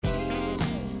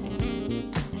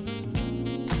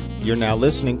You're now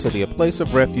listening to the A Place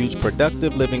of Refuge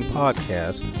Productive Living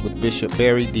podcast with Bishop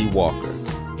Barry D. Walker.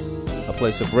 A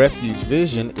Place of Refuge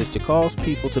vision is to cause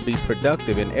people to be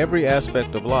productive in every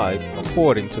aspect of life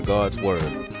according to God's Word.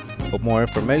 For more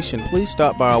information, please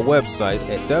stop by our website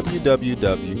at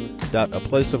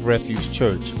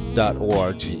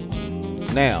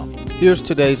www.aplaceofrefugechurch.org. Now, here's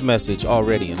today's message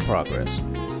already in progress.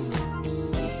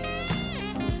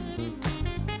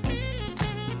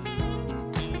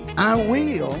 I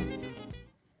will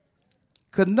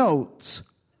connotes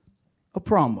a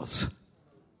promise.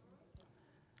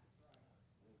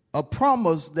 A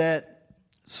promise that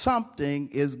something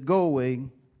is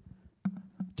going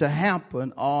to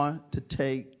happen or to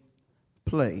take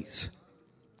place.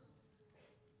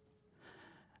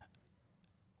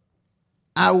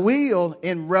 I will,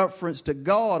 in reference to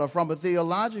God or from a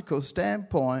theological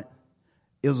standpoint,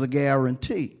 is a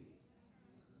guarantee.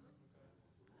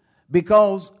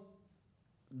 Because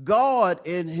God,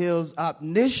 in his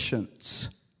omniscience,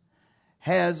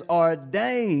 has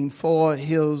ordained for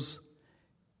his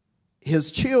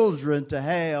children to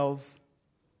have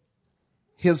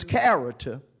his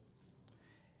character,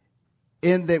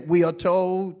 in that we are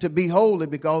told to be holy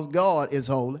because God is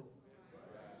holy.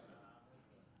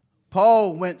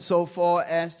 Paul went so far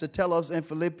as to tell us in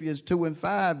Philippians 2 and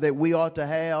 5 that we ought to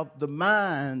have the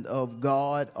mind of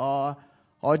God or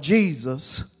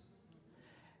Jesus.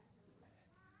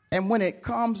 And when it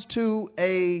comes to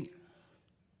a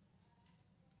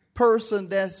person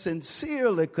that's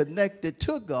sincerely connected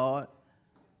to God,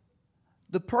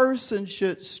 the person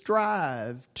should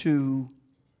strive to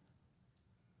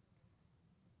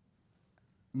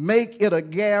make it a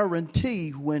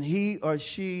guarantee when he or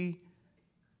she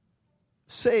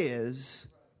says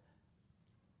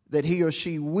that he or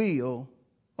she will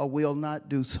or will not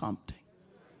do something.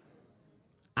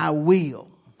 I will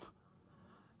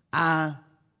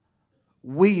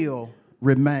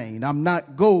remain. I'm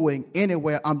not going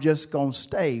anywhere. I'm just going to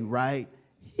stay right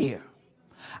here.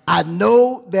 I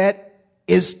know that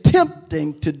it's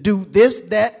tempting to do this,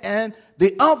 that, and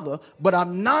the other, but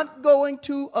I'm not going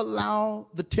to allow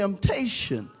the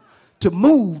temptation to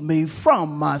move me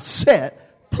from my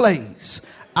set place.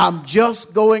 I'm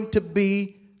just going to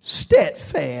be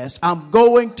steadfast. I'm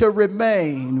going to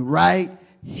remain right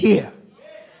here.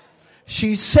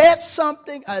 She said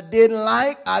something I didn't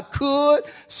like. I could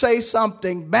say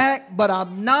something back, but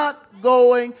I'm not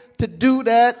going to do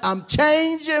that. I'm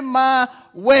changing my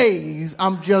ways.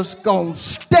 I'm just going to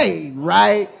stay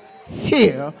right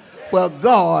here where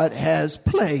God has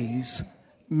placed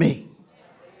me.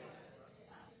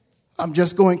 I'm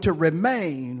just going to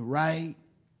remain right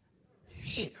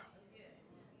here.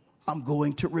 I'm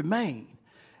going to remain.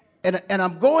 And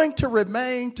I'm going to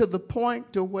remain to the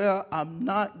point to where I'm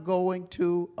not going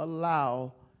to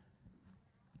allow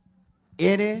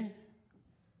anything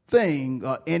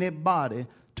or anybody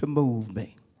to move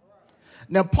me.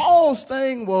 Now, Paul's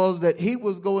thing was that he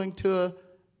was going to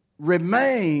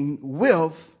remain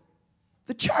with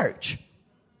the church.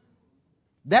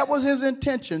 That was his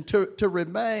intention, to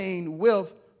remain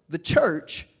with the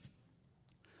church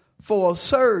for a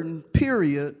certain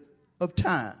period of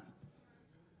time.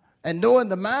 And knowing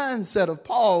the mindset of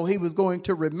Paul, he was going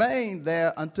to remain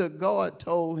there until God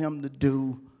told him to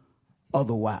do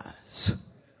otherwise.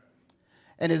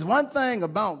 And there's one thing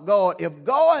about God. If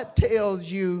God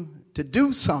tells you to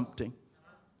do something,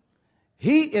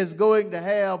 he is going to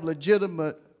have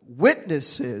legitimate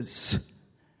witnesses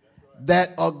that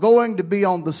are going to be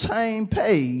on the same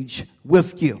page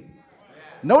with you.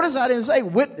 Notice I didn't say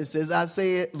witnesses. I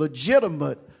said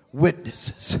legitimate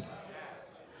witnesses.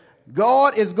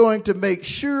 God is going to make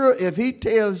sure if he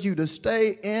tells you to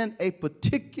stay in a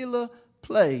particular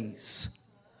place,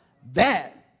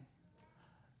 that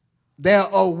there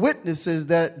are witnesses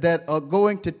that are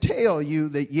going to tell you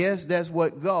that, yes, that's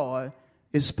what God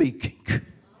is speaking.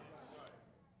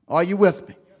 Are you with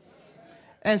me?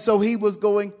 And so he was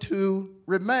going to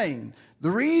remain.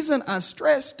 The reason I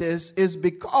stress this is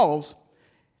because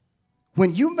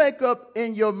when you make up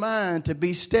in your mind to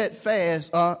be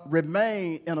steadfast or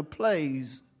remain in a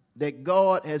place that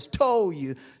God has told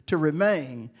you to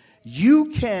remain,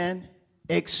 you can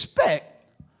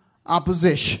expect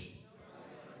opposition.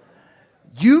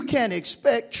 You can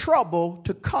expect trouble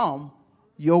to come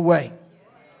your way.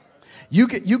 You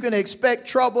can expect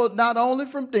trouble not only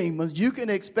from demons, you can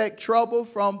expect trouble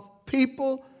from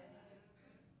people,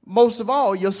 most of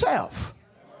all yourself.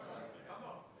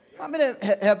 How many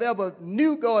have ever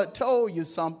knew God told you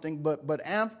something, but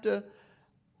after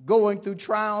going through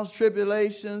trials,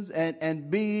 tribulations,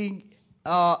 and being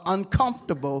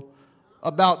uncomfortable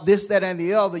about this, that, and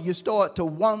the other, you start to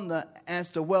wonder as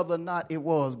to whether or not it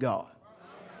was God.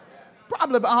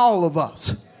 Probably by all of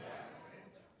us.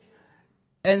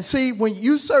 And see, when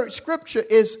you search scripture,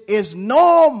 it's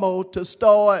normal to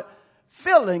start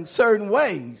feeling certain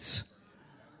ways.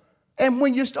 And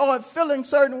when you start feeling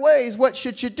certain ways, what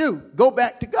should you do? Go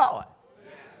back to God.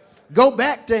 Go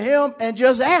back to him and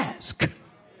just ask.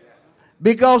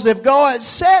 Because if God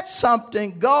said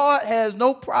something, God has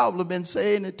no problem in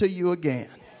saying it to you again.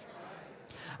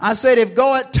 I said, if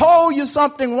God told you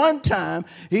something one time,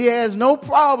 he has no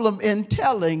problem in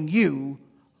telling you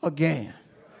again.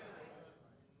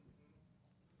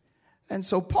 And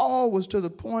so Paul was to the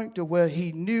point to where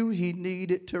he knew he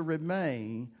needed to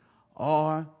remain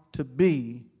or to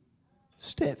be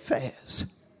steadfast.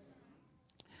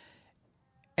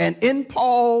 And in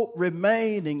Paul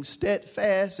remaining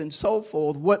steadfast and so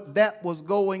forth, what that was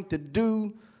going to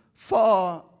do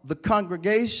for the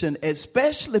congregation,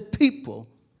 especially people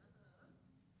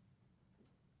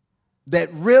that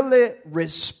really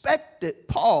respected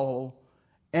Paul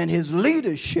and his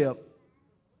leadership,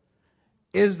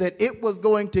 is that it was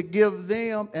going to give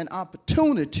them an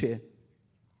opportunity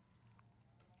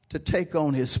to take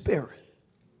on his spirit.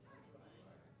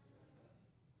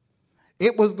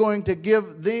 It was going to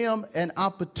give them an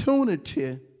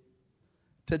opportunity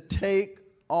to take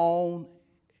on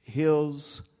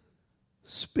his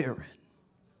spirit.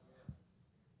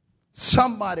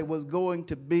 Somebody was going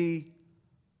to be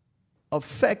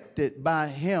affected by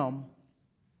him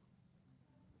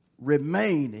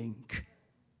remaining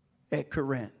at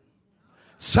Corinth.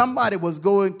 Somebody was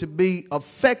going to be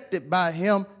affected by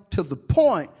him to the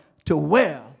point to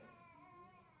where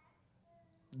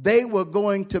they were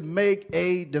going to make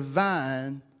a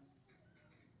divine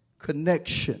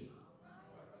connection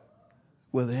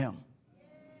with him.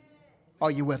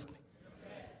 Are you with me?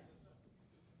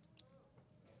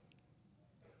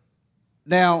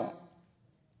 Now,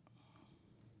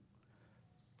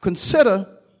 consider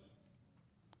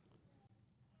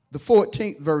the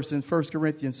 14th verse in 1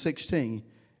 Corinthians 16,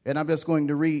 and I'm just going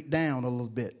to read down a little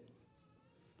bit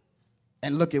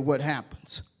and look at what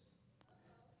happens.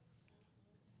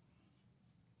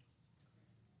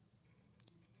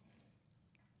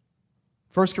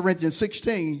 1 Corinthians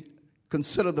 16,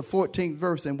 consider the 14th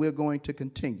verse, and we're going to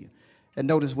continue. And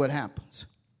notice what happens.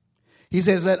 He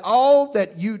says, let all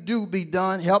that you do be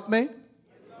done. Help me.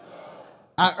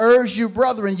 I urge you,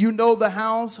 brethren, you know the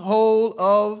household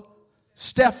of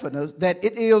Stephanas, that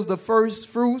it is the first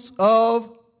fruits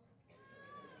of,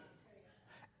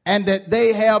 and that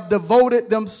they have devoted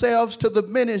themselves to the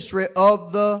ministry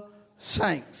of the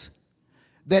saints.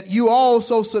 That you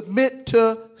also submit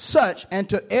to such and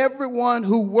to everyone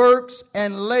who works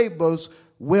and labors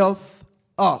with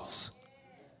us.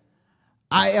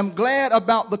 I am glad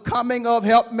about the coming of,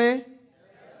 help me,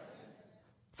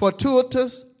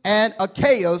 Fortunatus and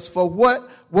Achaeus, for what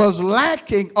was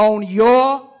lacking on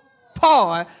your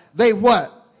part, they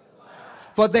what?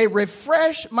 For they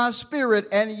refresh my spirit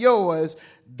and yours.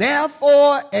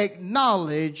 Therefore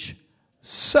acknowledge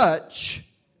such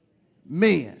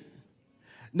men.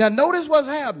 Now notice what's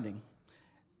happening.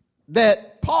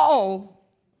 That Paul,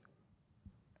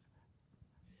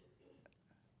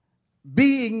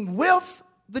 being with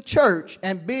the church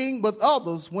and being with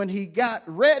others, when he got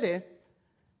ready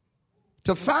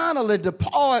to finally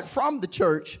depart from the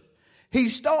church, he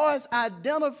starts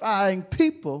identifying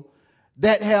people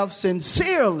that have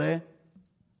sincerely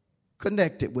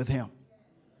connected with him.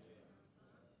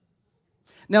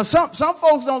 Now, some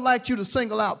folks don't like you to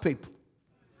single out people.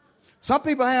 Some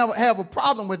people have a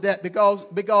problem with that because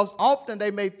often they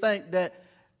may think that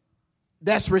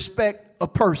that's respect a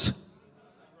person.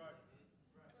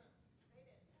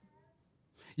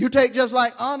 You take just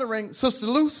like honoring Sister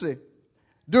Lucy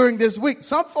during this week.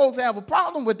 Some folks have a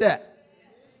problem with that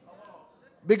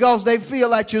because they feel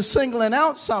like you're singling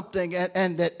out something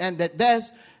and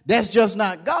that's just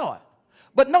not God.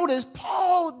 But notice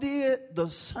Paul did the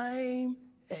same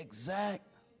exact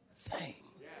thing.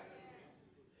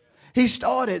 He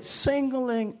started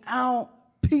singling out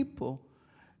people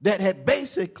that had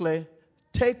basically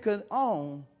taken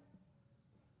on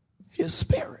his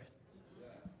spirit.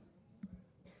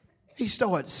 He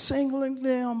started singling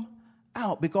them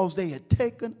out because they had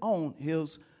taken on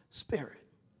his spirit.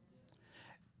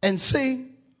 And see,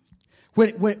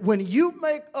 when you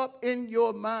make up in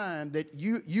your mind that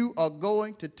you are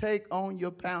going to take on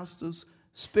your pastor's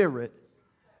spirit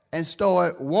and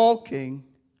start walking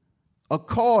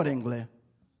accordingly,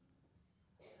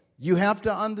 you have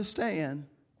to understand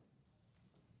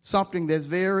something that's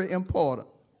very important.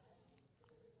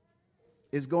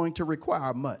 It's going to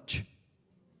require much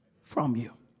from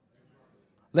you.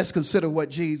 Let's consider what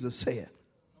Jesus said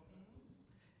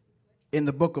in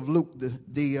the book of Luke, the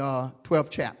 12th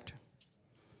chapter.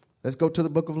 Let's go to the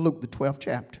book of Luke, the 12th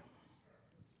chapter.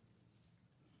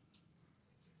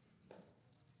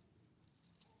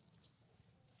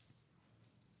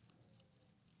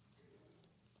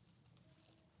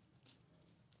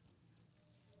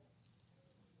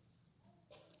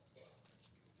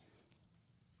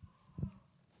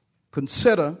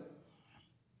 Consider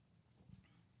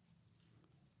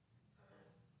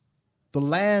the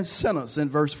last sentence in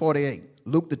verse 48.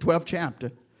 Luke, the 12th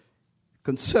chapter.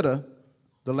 Consider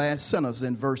the last sentence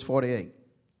in verse 48.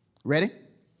 Ready?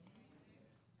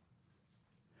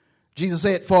 Jesus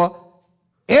said, for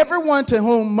everyone to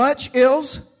whom much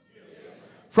is,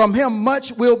 from him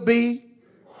much will be,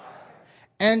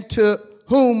 and to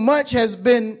whom much has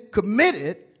been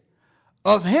committed,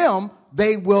 of him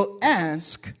they will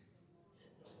ask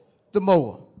the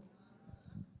more.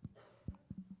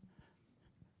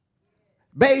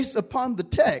 Based upon the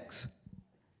text,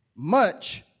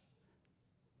 much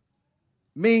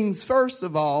means, first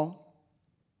of all,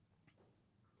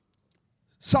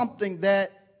 something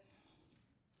that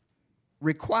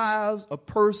requires a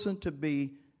person to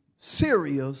be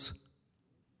serious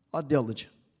or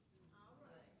diligent.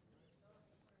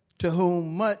 To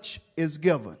whom much is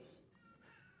given,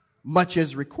 much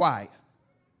is required.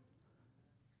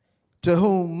 To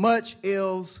whom much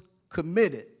is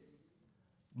committed,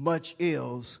 much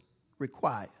is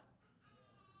required.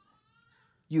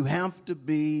 You have to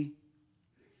be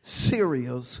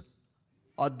serious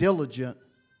or diligent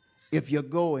if you're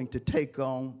going to take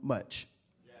on much.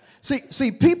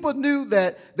 See, people knew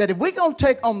that if we're going to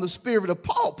take on the spirit of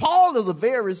Paul is a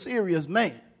very serious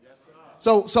man.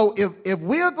 So if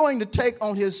we're going to take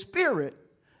on his spirit,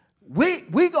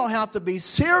 we're going to have to be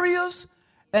serious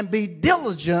and be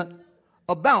diligent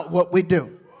about what we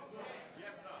do.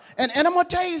 And I'm going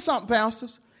to tell you something,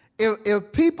 pastors.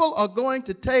 If people are going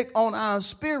to take on our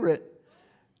spirit,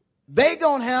 they're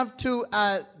going to have to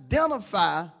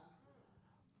identify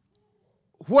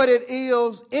what it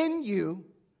is in you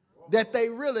that they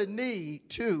really need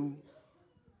to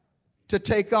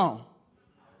take on.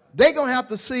 They're going to have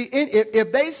to see,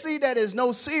 if they see that there's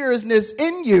no seriousness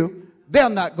in you, they're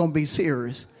not going to be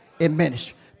serious in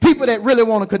ministry. People that really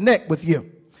want to connect with you.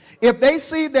 If they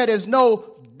see that there's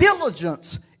no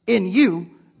diligence in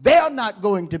you, they're not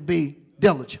going to be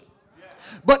diligent.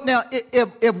 But now,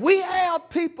 if we have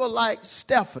people like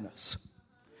Stephanus,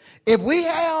 if we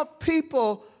have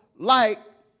people like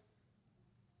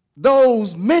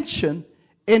those mentioned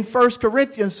in 1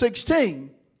 Corinthians 16,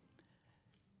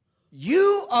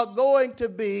 you are going to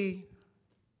be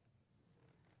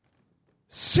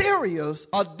serious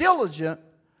or diligent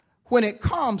when it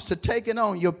comes to taking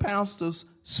on your pastor's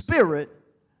spirit.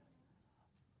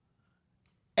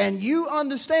 And you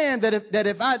understand that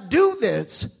if I do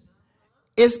this,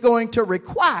 it's going to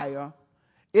require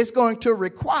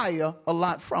a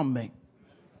lot from me.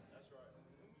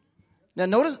 Now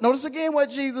notice again what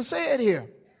Jesus said here.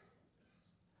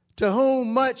 To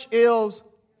whom much is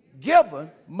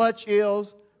given, much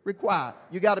is required.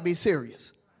 You got to be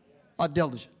serious or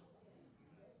diligent.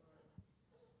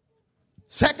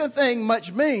 Second thing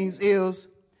much means is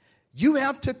you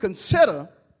have to consider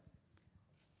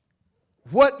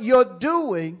what you're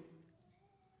doing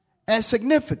as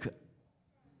significant.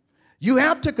 You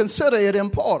have to consider it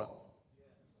important.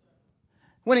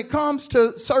 When it comes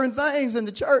to certain things in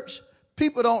the church,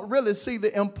 people don't really see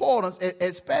the importance,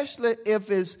 especially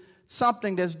if it's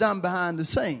something that's done behind the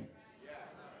scene.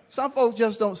 Some folks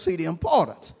just don't see the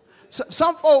importance.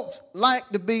 Some folks like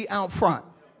to be out front.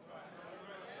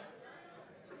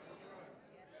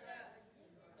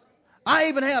 I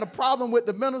even had a problem with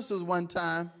the ministers one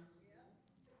time,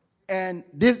 and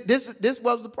this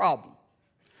was the problem.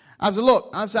 I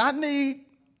said, I need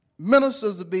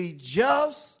ministers to be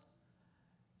just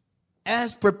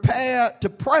as prepared to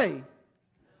pray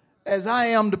as I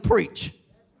am to preach.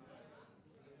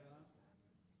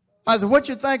 I said, what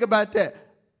you think about that?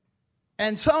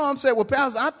 And some said, well,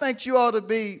 Pastor, I think you ought to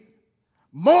be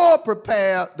more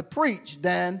prepared to preach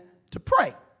than to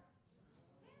pray.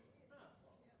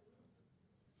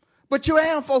 But you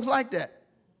have folks like that.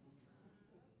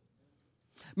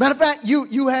 Matter of fact,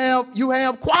 you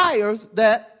have choirs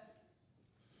that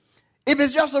if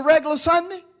it's just a regular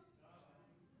Sunday,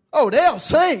 they'll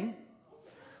sing.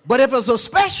 But if it's a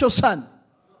special Sunday,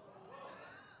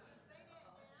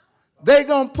 they're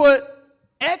going to put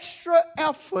extra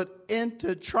effort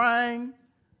into trying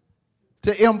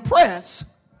to impress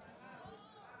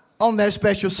on that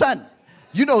special Sunday.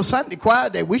 You know, Sunday choir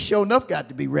day, we sure enough got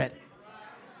to be ready.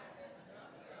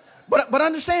 But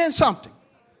understand something.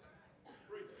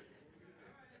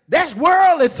 That's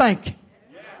worldly thinking.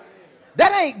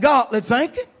 That ain't godly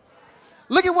thinking.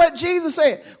 Look at what Jesus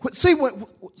said. See,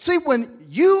 when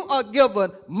you are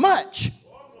given much,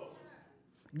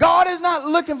 God is not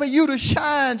looking for you to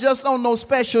shine just on no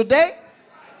special day.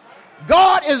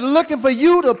 God is looking for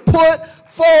you to put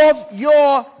forth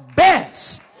your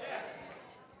best.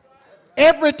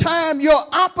 Every time you're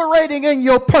operating in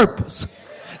your purpose.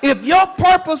 If your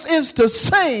purpose is to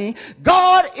sing,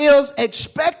 God is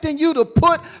expecting you to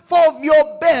put forth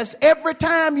your best every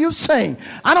time you sing.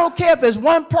 I don't care if it's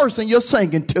one person you're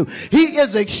singing to. He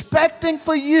is expecting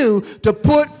for you to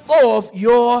put forth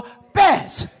your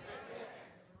best.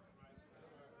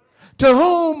 To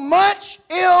whom much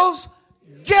is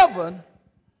given,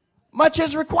 much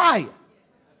is required.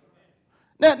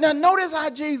 Now notice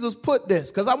how Jesus put this,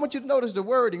 because I want you to notice the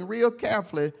wording real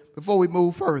carefully before we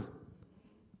move further.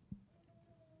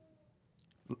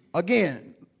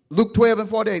 Again, Luke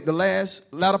 12:48, the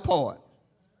latter part.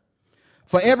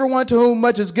 For everyone to whom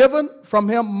much is given, from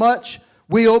him much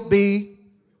will be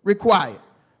required.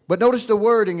 But notice the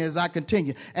wording as I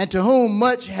continue. And to whom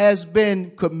much has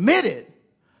been committed,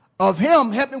 of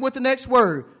him, help me with the next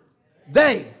word,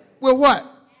 they will what?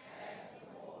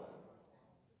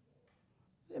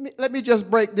 Let me just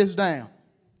break this down.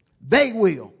 They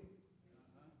will.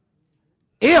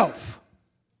 If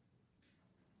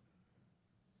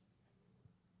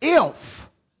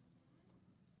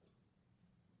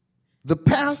the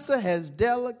pastor has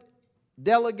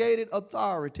delegated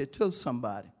authority to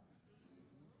somebody,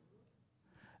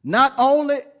 not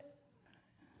only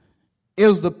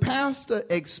is the pastor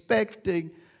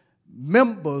expecting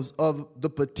members of the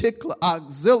particular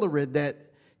auxiliary that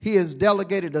he has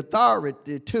delegated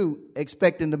authority to,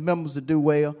 expecting the members to do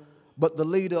well, but the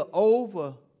leader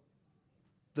over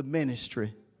the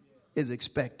ministry is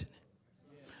expecting it.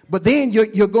 But then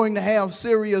you're going to have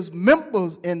serious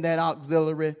members in that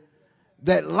auxiliary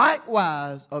that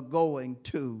likewise are going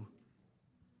to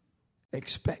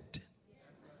expect it.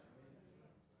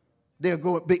 They're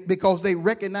going because they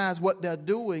recognize what they're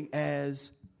doing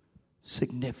as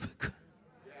significant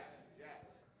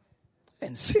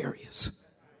and serious.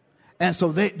 And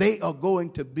so they are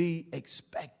going to be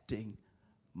expecting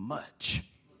much.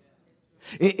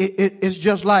 It's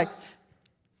just like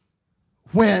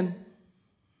when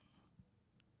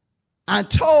I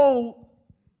told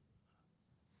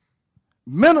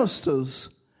ministers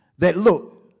that,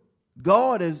 look,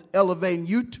 God is elevating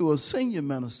you to a senior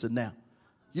minister now.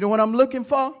 You know what I'm looking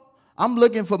for? I'm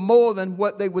looking for more than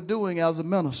what they were doing as a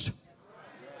minister.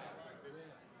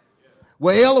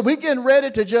 Well, we're getting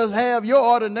ready to just have your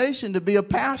ordination to be a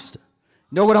pastor.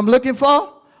 You know what I'm looking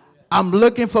for? I'm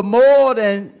looking for more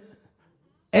than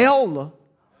elder.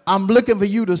 I'm looking for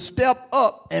you to step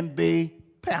up and be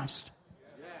pastor.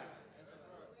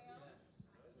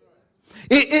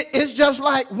 It's just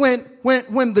like when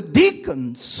the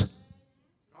deacons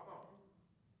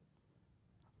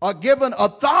are given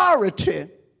authority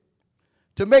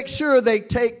to make sure they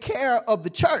take care of the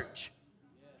church.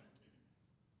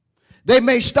 They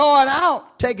may start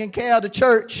out taking care of the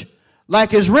church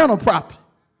like it's rental property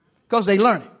because they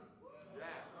learn it.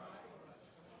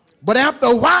 But after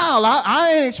a while,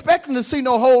 I ain't expecting to see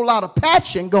no whole lot of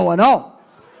patching going on.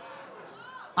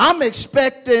 I'm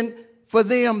expecting for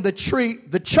them to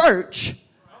treat the church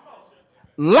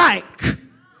like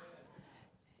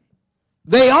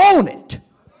they own it.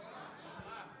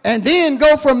 And then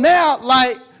go from there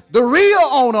like the real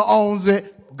owner owns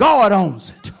it, God owns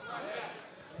it.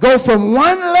 Go from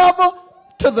one level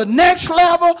to the next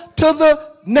level to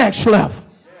the next level.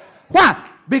 Why?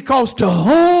 Because to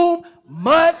whom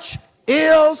much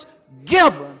is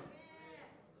given,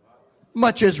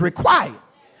 much is required.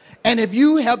 And if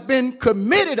you have been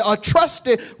committed or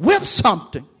trusted with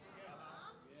something,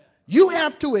 you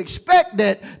have to expect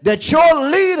that your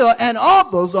leader and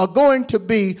others are going to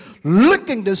be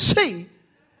looking to see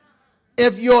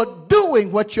if you're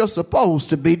doing what you're supposed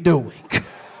to be doing.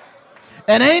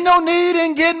 And ain't no need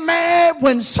in getting mad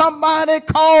when somebody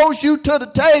calls you to the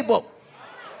table.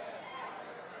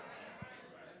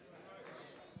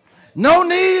 No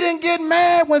need in getting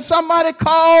mad when somebody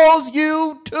calls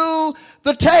you to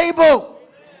the table.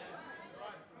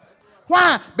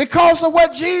 Why? Because of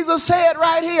what Jesus said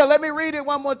right here. Let me read it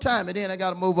one more time and then I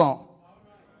got to move on.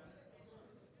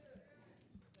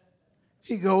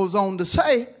 He goes on to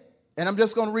say, and I'm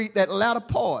just going to read that latter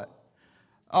part.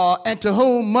 And to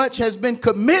whom much has been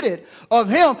committed of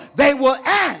him, they will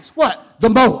ask, what? The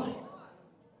more.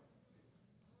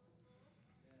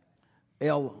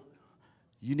 Ella,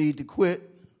 you need to quit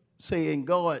saying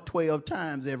God 12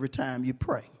 times every time you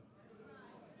pray.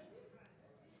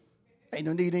 Ain't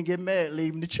no need to get mad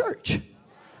leaving the church.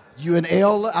 You an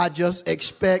elder, I just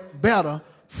expect better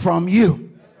from you.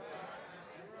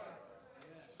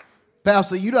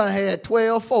 Pastor, you done had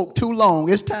 12 folk too long.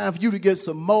 It's time for you to get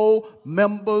some more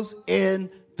members in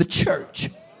the church.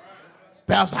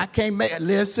 Pastor, I can't make it.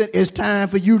 Listen, it's time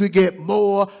for you to get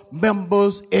more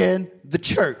members in the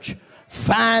church.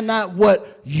 Find out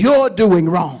what you're doing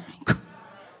wrong.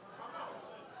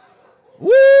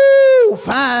 Woo!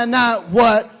 Find out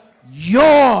what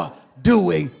you're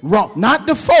doing wrong. Not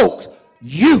the folks,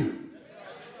 you.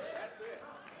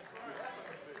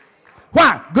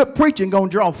 Why? Good preaching gonna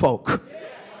draw folk.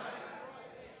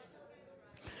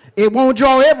 It won't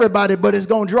draw everybody, but it's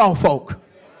gonna draw folk.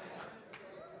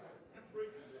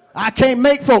 I can't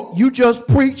make folk. You just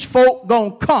preach, folk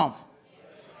gonna come.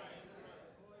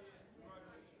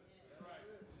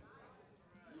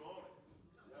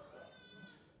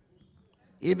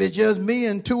 If it's just me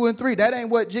and 2 and 3, that ain't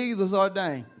what Jesus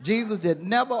ordained. Jesus did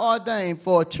never ordain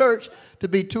for a church to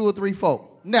be 2 or 3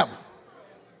 folk. Never.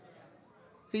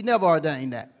 He never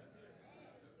ordained that.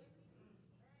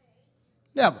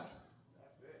 Never.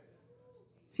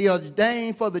 He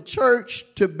ordained for the church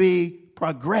to be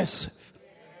progressive.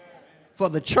 For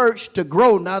the church to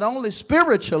grow not only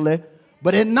spiritually,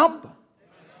 but in number.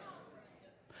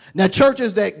 Now,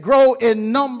 churches that grow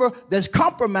in number, that's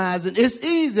compromising, it's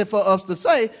easy for us to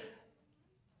say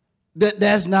that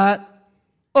that's not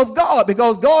of God,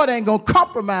 because God ain't going to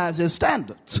compromise his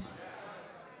standards.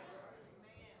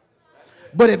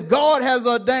 But if God has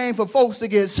ordained for folks to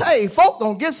get saved, folk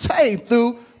going to get saved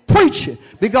through preaching,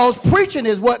 because preaching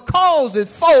is what causes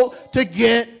folk to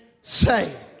get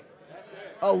saved.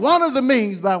 One of the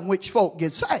means by which folk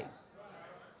get saved.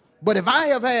 But if I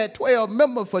have had 12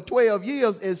 members for 12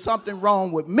 years, is something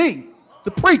wrong with me, the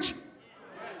preacher.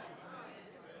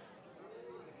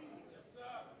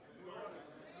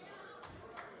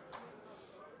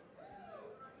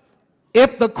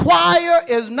 If the choir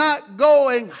is not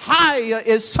going higher,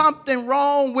 is something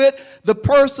wrong with the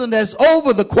person that's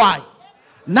over the choir.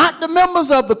 Not the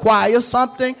members of the choir,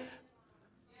 something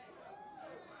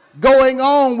going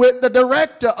on with the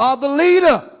director or the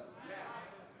leader.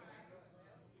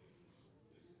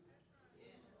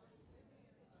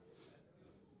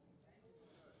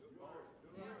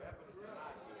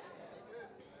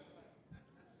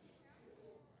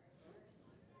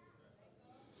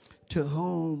 To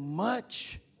whom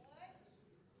much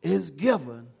is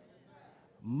given,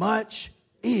 much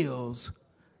is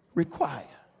required.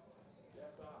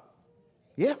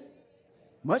 Yeah,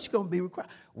 much gonna be required.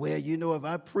 Well, you know, if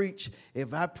I preach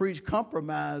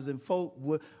compromise, and folk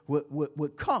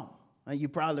would come, and you're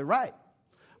probably right.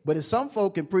 But if some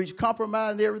folk can preach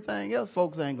compromise and everything else,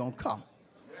 folks ain't gonna come.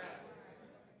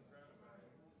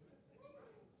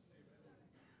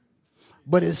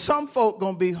 But if some folk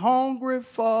gonna be hungry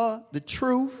for the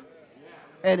truth,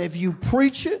 and if you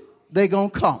preach it, they gonna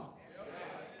come.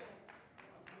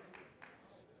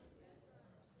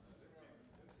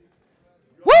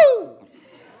 Woo!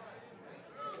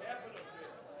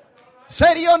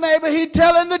 Say to your neighbor, he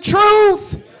telling the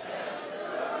truth,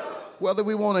 whether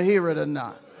we want to hear it or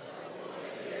not.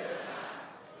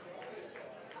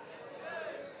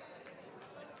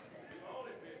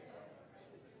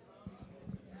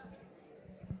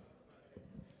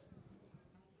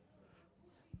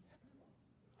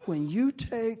 When you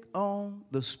take on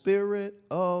the spirit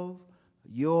of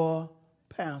your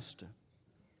pastor,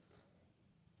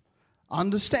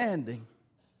 understanding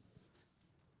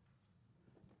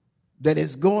that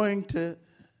it's going to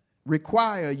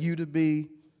require you to be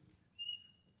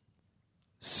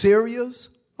serious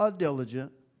or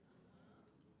diligent,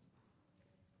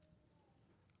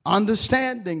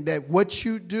 understanding that what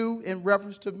you do in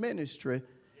reference to ministry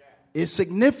is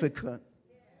significant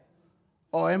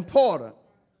or important,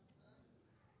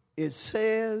 it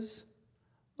says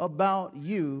about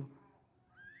you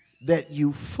that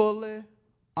you fully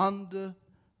understand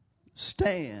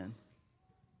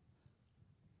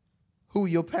who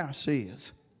your pastor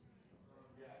is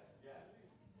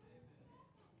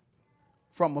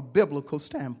from a biblical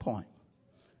standpoint.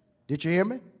 Did you hear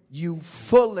me? You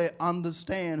fully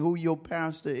understand who your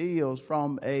pastor is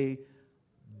from a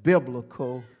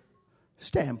biblical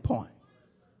standpoint.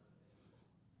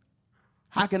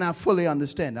 How can I fully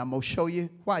understand? I'm going to show you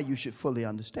why you should fully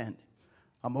understand it.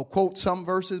 I'm going to quote some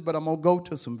verses, but I'm going to go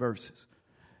to some verses.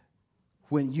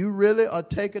 When you really are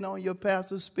taking on your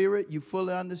pastor's spirit, you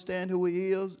fully understand who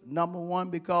he is. Number one,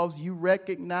 because you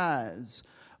recognize,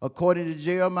 according to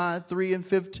Jeremiah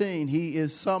 3:15, he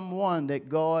is someone that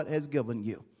God has given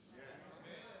you.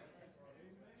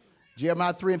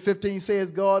 Jeremiah 3:15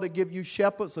 says God will give you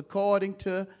shepherds according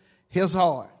to His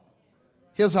heart.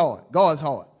 His heart. God's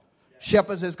heart.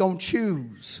 Shepherds is going to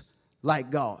choose like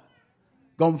God.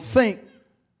 Going to think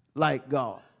like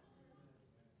God.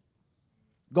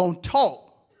 Going to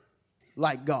talk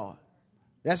like God.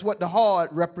 That's what the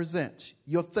heart represents.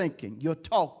 Your thinking, your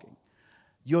talking,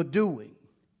 your doing.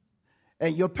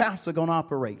 And your pastor going to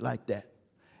operate like that.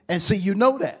 And see, you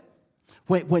know that.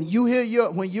 When you hear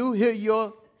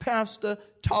your pastor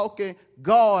talking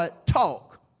God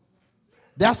talk,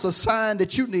 that's a sign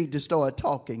that you need to start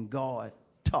talking God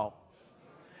talk.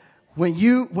 When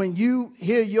you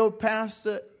hear your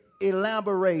pastor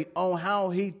elaborate on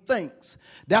how he thinks,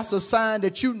 that's a sign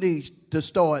that you need to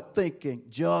start thinking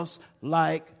just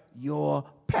like your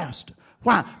pastor.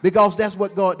 Why? Because that's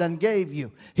what God done gave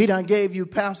you. He done gave you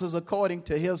pastors according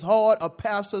to his heart, or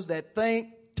pastors that think,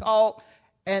 talk,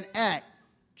 and act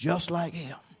just like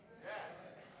him.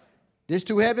 This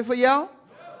too heavy for y'all?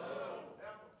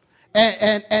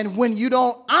 And when you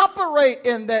don't operate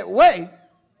in that way,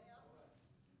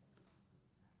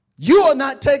 you are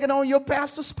not taking on your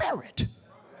pastor's spirit.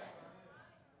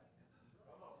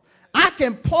 I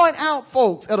can point out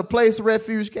folks at a place of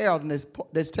refuge, Carrollton,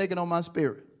 that's taking on my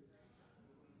spirit.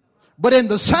 But in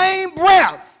the same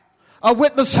breath, or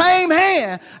with the same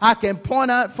hand, I can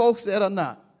point out folks that are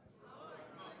not.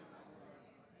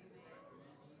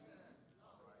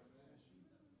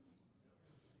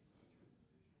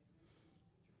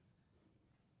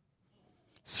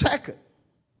 Second,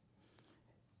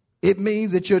 it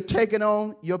means that you're taking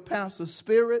on your pastor's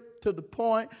spirit to the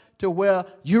point to where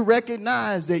you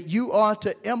recognize that you are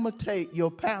to imitate your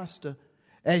pastor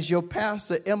as your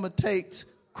pastor imitates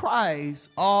Christ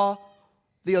or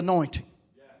the anointing.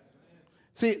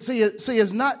 See,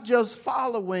 it's not just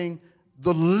following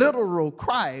the literal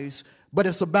Christ, but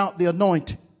it's about the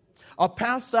anointing. A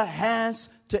pastor has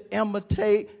to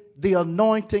imitate the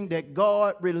anointing that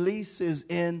God releases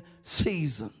in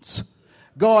seasons.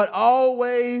 God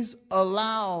always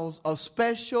allows a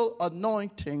special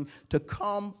anointing to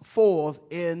come forth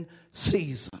in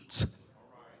seasons.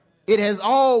 It has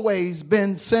always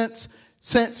been since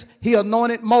he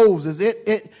anointed Moses.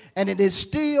 And it is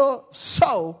still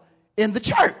so in the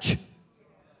church.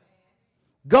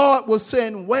 God will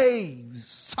send waves,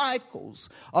 cycles,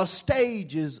 or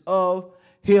stages of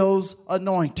his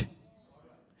anointing.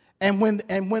 And when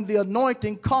the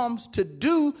anointing comes to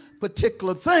do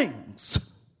particular things,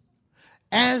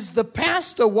 as the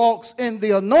pastor walks in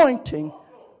the anointing,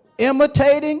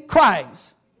 imitating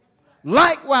Christ,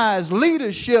 likewise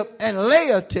leadership and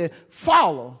laity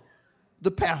follow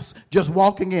the pastor, just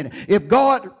walking in it. If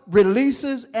God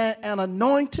releases an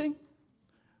anointing,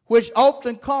 which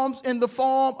often comes in the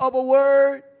form of a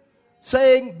word,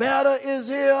 saying better is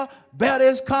here, better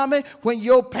is coming. When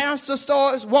your pastor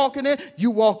starts walking in, you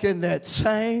walk in that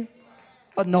same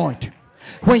anointing.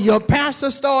 When your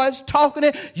pastor starts talking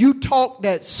it, you talk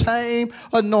that same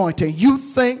anointing. You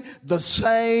think the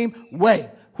same way.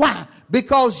 Why?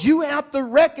 Because you have to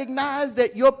recognize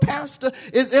that your pastor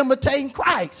is imitating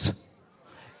Christ.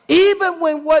 Even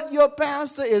when what your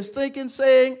pastor is thinking,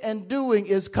 saying, and doing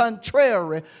is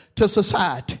contrary to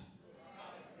society.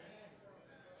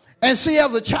 And see,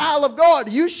 as a child of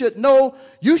God, you should know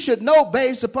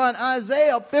based upon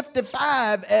Isaiah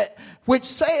 55, which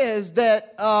says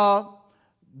that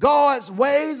God's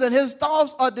ways and his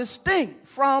thoughts are distinct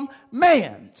from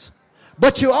man's.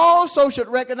 But you also should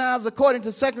recognize, according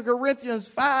to 2 Corinthians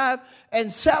 5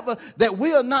 and 7, that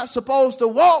we are not supposed to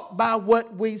walk by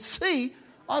what we see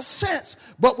or sense,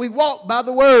 but we walk by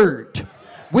the word.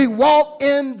 We walk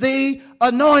in the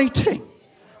anointing,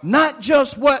 not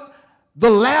just what the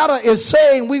latter is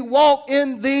saying. We walk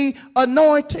in the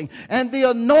anointing. And the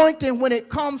anointing, when it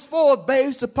comes forth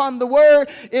based upon the word,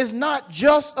 is not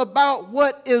just about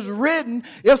what is written,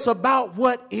 it's about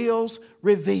what is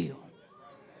revealed.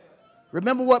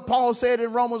 Remember what Paul said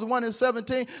in Romans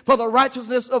 1:17? For the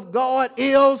righteousness of God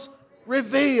is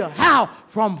revealed. How?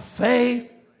 From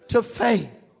faith to faith.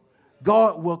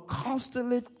 God will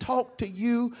constantly talk to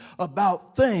you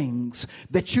about things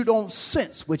that you don't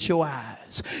sense with your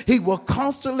eyes. He will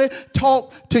constantly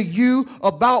talk to you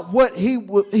about what he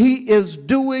is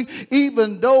doing,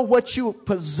 even though what you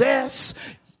possess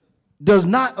does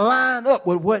not line up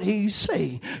with what he's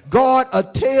saying. God will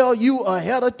tell you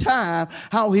ahead of time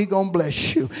how he gonna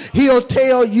bless you. He'll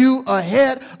tell you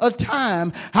ahead of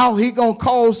time how he gonna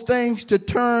cause things to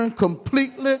turn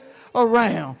completely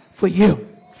around for you.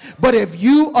 But if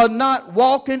you are not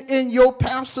walking in your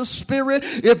pastor's spirit,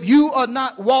 if you are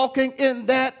not walking in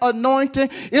that anointing,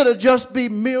 it'll just be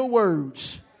mere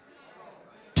words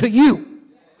to you.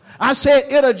 I said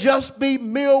it'll just be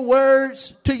mere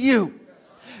words to you.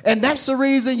 And that's the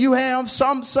reason you have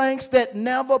some saints that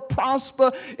never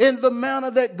prosper in the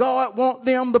manner that God wants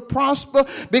them to prosper,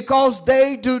 because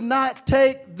they do not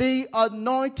take the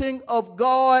anointing of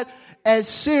God as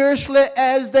seriously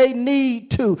as they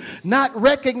need to. Not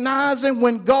recognizing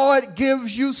when God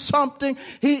gives you something,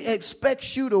 he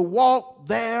expects you to walk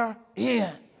therein.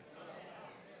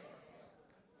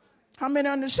 How many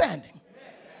understanding?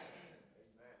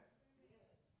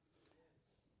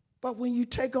 But when you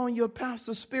take on your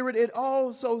pastor's spirit, it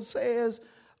also says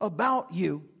about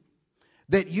you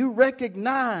that you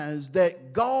recognize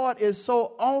that God is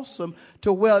so awesome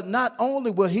to where not only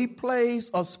will he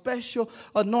place a special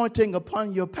anointing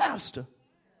upon your pastor,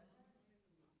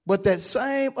 but that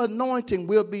same anointing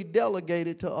will be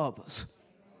delegated to others.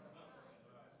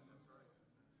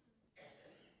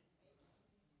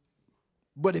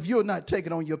 But if you're not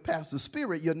taking on your pastor's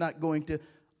spirit, you're not going to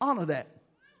honor that.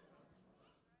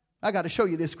 I got to show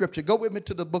you this scripture. Go with me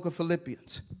to the book of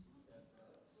Philippians.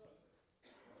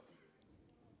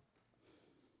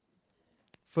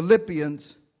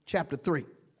 Philippians chapter 3.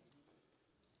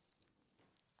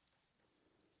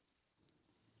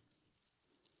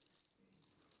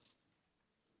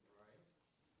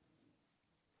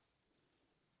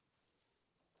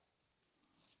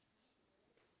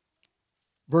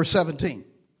 Verse 17.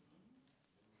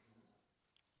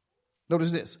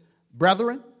 Notice this.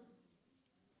 Brethren,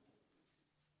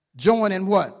 join in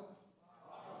what?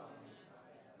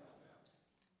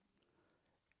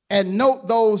 And note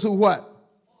those who what?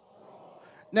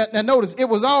 Now notice, it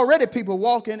was already people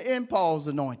walking in Paul's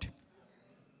anointing.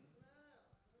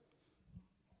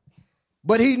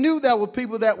 But he knew there were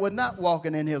people that were not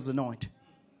walking in his anointing.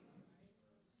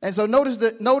 And so notice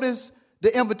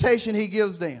the invitation he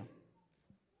gives them.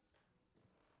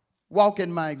 Walk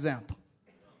in my example.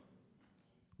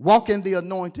 Walk in the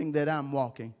anointing that I'm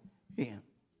walking in.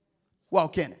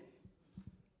 Walk in it.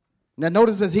 Now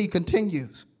notice as he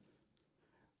continues.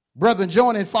 Brethren,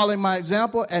 join in following my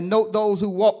example, and note those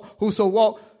whoso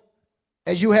walk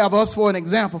as you have us for an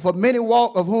example. For many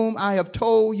walk, of whom I have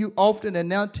told you often, and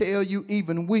now tell you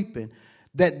even weeping,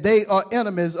 that they are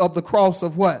enemies of the cross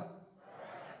of what?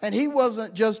 And he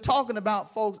wasn't just talking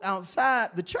about folks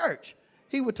outside the church.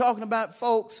 He was talking about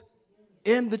folks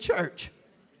in the church.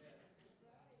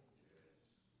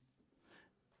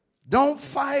 Don't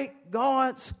fight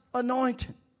God's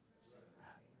anointing.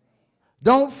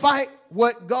 Don't fight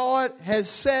what God has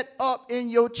set up in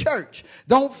your church.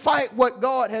 Don't fight what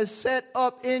God has set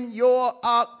up in your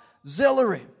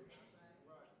auxiliary.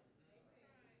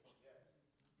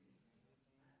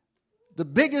 The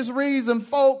biggest reason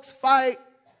folks fight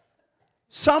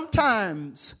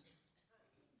sometimes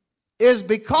is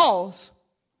because,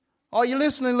 are you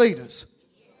listening, leaders?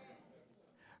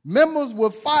 Members will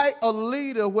fight a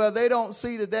leader where they don't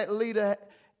see that leader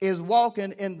is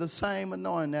walking in the same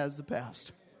anointing as the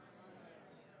pastor.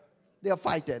 They'll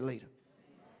fight that leader.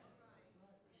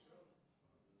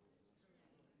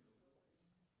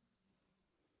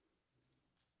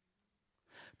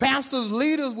 Pastors,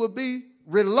 leaders will be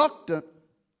reluctant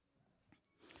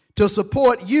to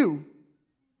support you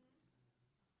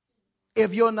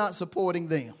if you're not supporting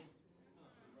them.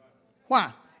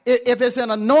 Why? If it's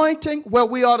an anointing where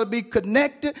we ought to be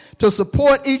connected to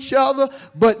support each other,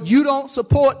 but you don't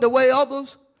support the way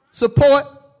others support,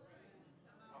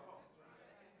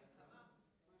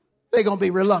 they're going to be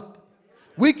reluctant.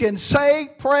 We can say,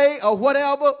 pray, or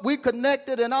whatever, we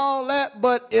connected and all that,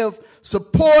 but if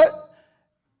support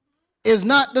is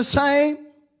not the same,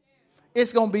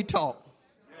 it's going to be taught.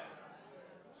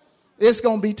 It's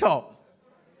going to be taught.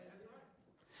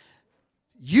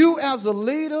 You as a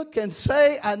leader can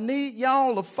say, I need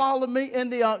y'all to follow me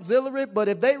in the auxiliary, but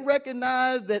if they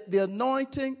recognize that the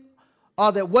anointing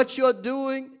or that what you're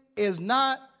doing is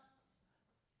not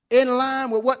in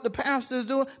line with what the pastor is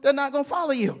doing, they're not going to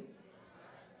follow you.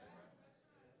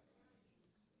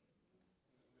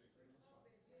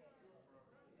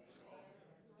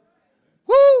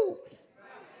 Woo!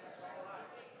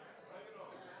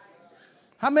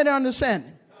 How many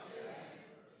understand?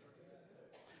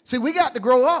 See, we got to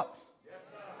grow up.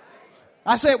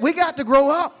 I said, we got to grow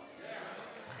up.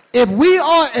 If we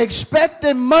are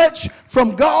expecting much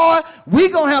from God, we're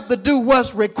going to have to do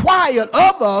what's required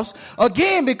of us.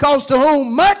 Again, because to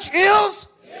whom much is,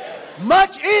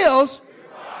 much is.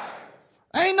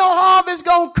 Ain't no harvest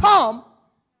going to come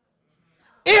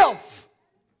if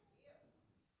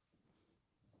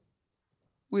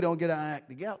we don't get our act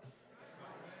together.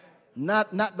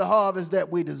 Not the harvest that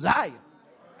we desire.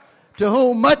 To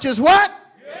whom much is what?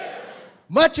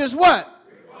 Much is what?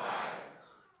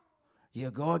 Yeah,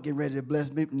 God getting ready to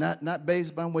bless me, not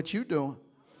based on what you're doing.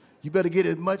 You better get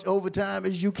as much overtime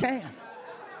as you can.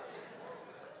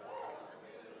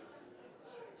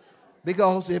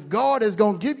 Because if God is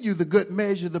going to give you the good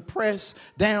measure, the press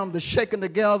down, the shaking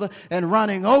together, and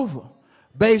running over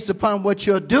based upon what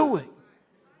you're doing,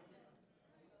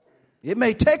 it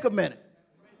may take a minute.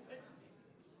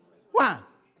 Why?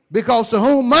 Because to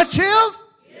whom much is,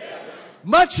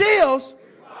 much is.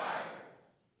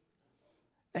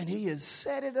 And he has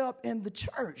set it up in the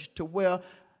church to where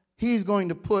he's going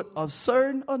to put a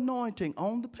certain anointing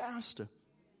on the pastor.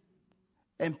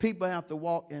 And people have to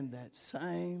walk in that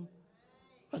same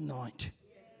anointing.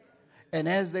 And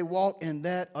as they walk in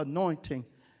that anointing,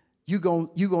 you're going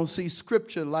to see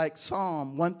scripture like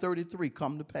Psalm 133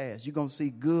 come to pass. You're going to see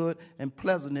good and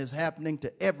pleasantness happening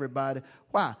to everybody.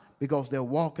 Why? Because they're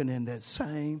walking in that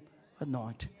same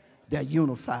anointing. They're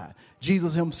unified.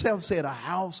 Jesus himself said, a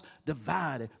house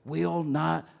divided will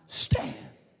not stand.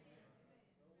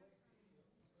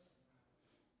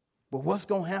 But what's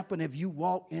going to happen if you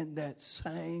walk in that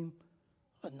same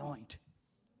anointing?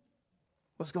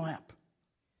 What's going to happen?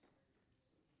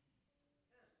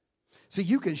 See,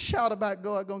 you can shout about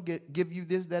God going to give you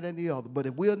this, that, and the other. But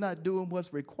if we're not doing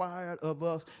what's required of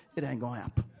us, it ain't going to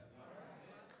happen.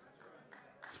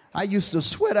 I used to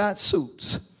sweat out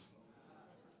suits.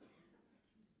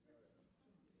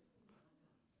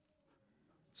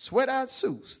 Sweat out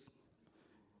suits.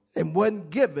 And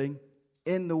wasn't giving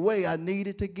in the way I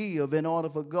needed to give in order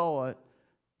for God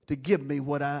to give me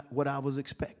what I was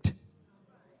expecting.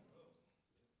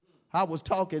 I was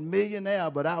talking millionaire,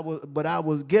 but I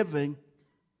was giving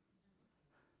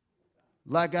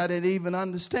like I didn't even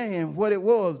understand what it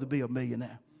was to be a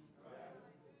millionaire.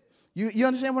 You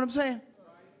understand what I'm saying?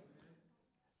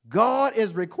 God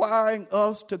is requiring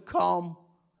us to come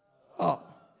up.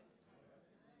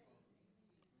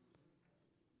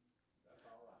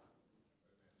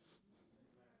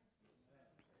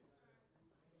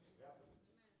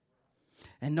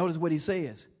 And notice what he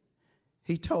says.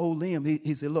 He told them,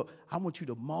 he said, look, I want you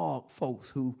to mark folks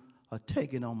who are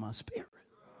taking on my spirit.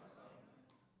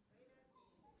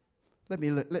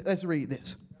 Let's read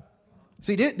this.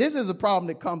 See, this is a problem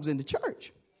that comes in the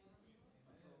church.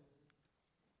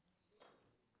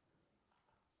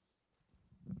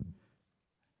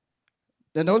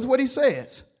 Then notice what he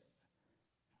says.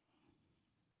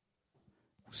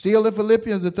 Still in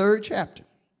Philippians, the 3rd chapter.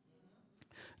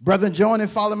 Brethren, join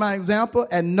and follow my example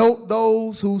and note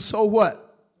those who sow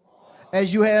what?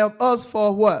 As you have us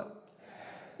for what?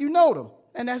 You know them.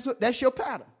 And that's your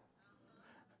pattern.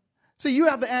 See, you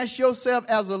have to ask yourself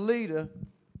as a leader,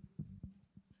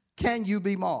 can you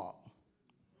be marked?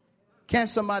 Can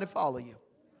somebody follow you?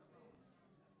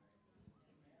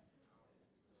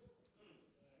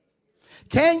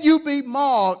 Can you be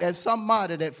marked as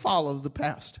somebody that follows the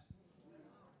pastor?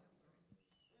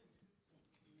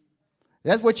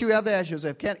 That's what you have to ask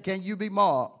yourself. Can you be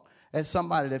marked as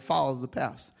somebody that follows the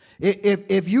pastor?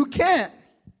 If you can't,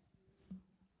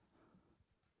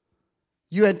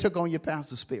 you hadn't took on your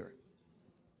pastor's spirit.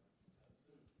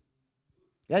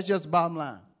 That's just the bottom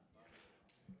line.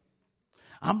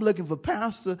 I'm looking for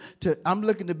pastor I'm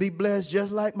looking to be blessed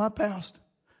just like my pastor.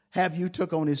 Have you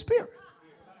took on his spirit?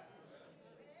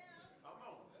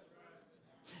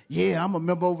 Yeah, I'm a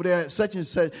member over there at such and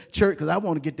such church because I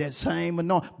want to get that same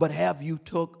anointing. But have you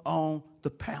took on the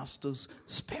pastor's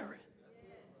spirit?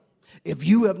 If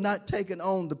you have not taken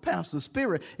on the pastor's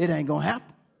spirit, it ain't going to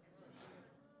happen.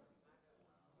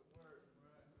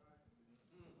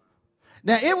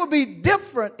 Now, it would be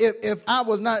different if I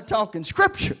was not talking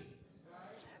scripture.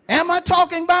 Am I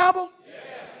talking Bible? Yes.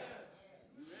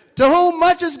 To whom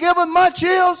much is given, much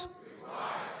is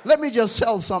required. Let me just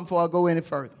tell something before I go any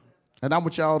further. And I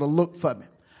want y'all to look for me.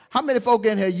 How many folk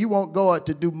in here, you want God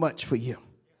to do much for you?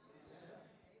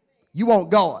 You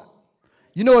want God.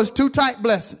 You know, it's two type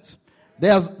blessings.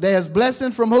 There's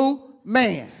blessings from who?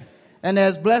 Man. And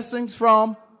there's blessings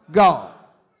from God.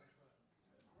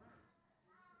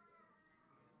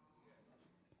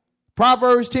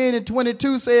 Proverbs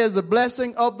 10:22 says, the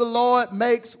blessing of the Lord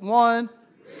makes one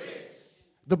rich.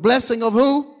 The blessing of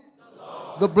who?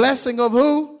 The blessing of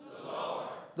who?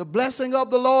 The blessing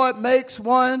of the Lord makes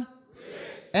one rich,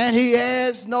 and he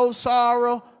adds no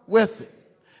sorrow with it.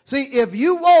 See, if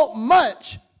you want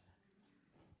much,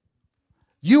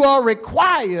 you are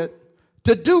required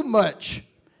to do much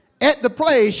at the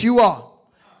place you are.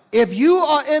 If you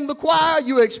are in the choir,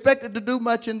 you're expected to do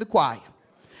much in the choir.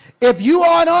 If you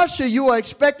are an usher, you are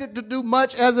expected to do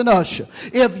much as an usher.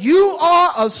 If you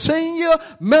are a senior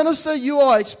minister, you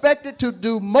are expected to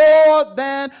do more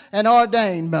than an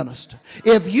ordained minister.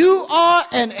 If you are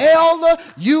an elder,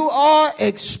 you are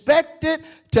expected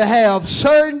to have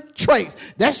certain traits.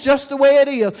 That's just the way it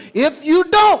is. If you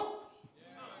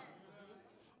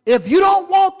don't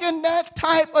walk in that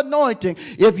type anointing,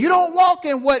 if you don't walk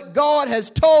in what God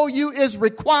has told you is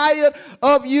required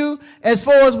of you as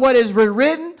far as what is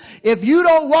written, if you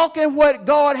don't walk in what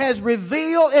God has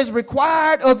revealed is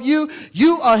required of you,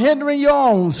 you are hindering your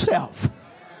own self.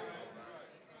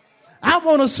 I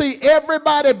want to see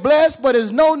everybody blessed, but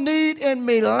there's no need in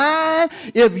me lying.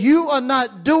 If you are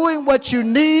not doing what you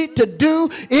need to do,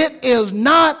 it is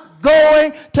not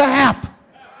going to happen.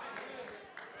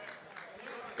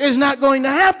 It's not going to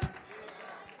happen.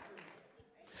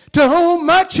 To whom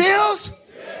much is,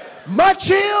 much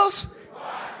is.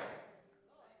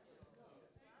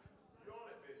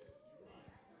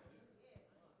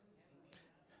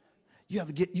 You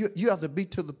have to be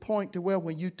to the point to where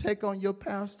when you take on your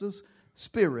pastor's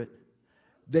spirit,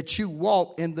 that you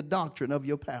walk in the doctrine of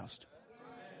your pastor.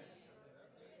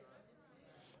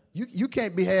 You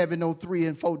can't be having no 3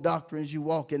 and 4 doctrines you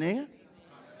walking in.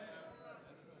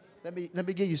 Let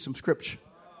me give you some scripture.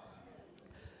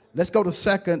 Let's go to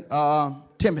 2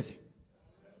 Timothy.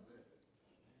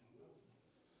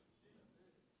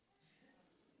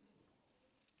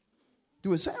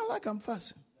 Do it sound like I'm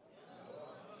fussing?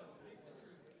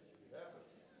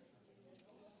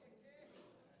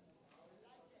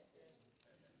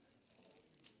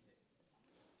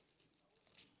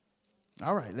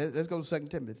 All right, let's go to 2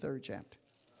 Timothy, 3rd chapter.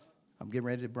 I'm getting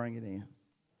ready to bring it in.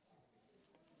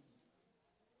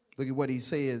 Look at what he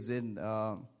says in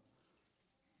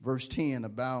verse 10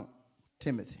 about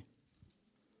Timothy.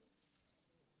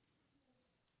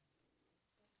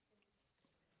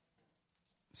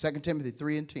 Second Timothy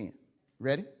 3 and 10.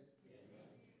 Ready?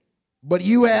 But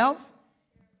you have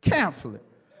carefully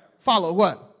followed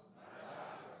what?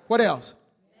 What else?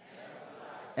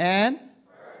 And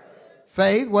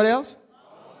faith. What else?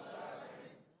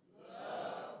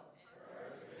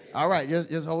 All right,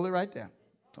 just hold it right there.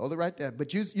 Hold it right there.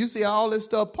 But you see all this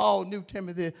stuff Paul knew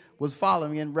Timothy was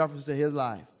following in reference to his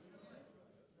life.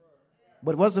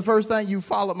 But what's the first thing you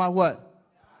followed? My what?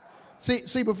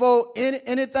 See, before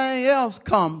anything else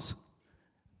comes,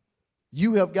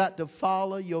 you have got to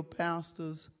follow your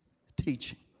pastor's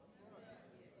teaching.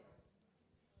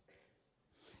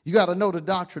 You got to know the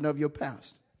doctrine of your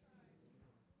pastor.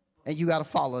 And you got to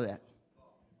follow that.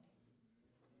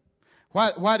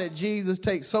 Why did Jesus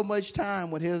take so much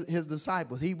time with his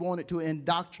disciples? He wanted to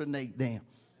indoctrinate them.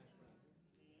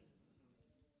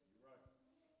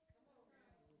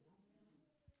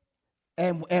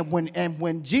 And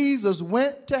when Jesus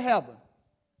went to heaven,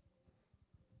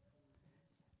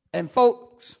 and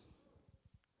folks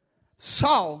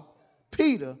saw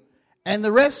Peter and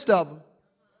the rest of them,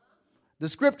 the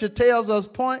scripture tells us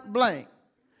point blank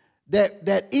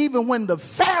that even when the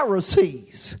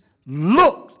Pharisees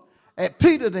looked at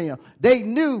Peter and them, they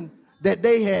knew that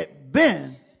they had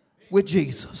been with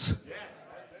Jesus.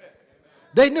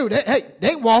 They knew that, hey,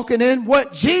 they walking in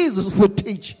what Jesus would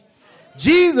teach.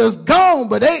 Jesus gone,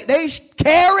 but they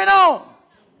carrying on.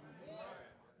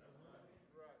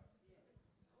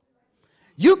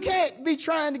 You can't be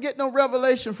trying to get no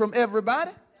revelation from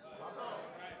everybody.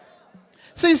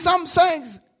 See, some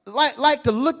saints like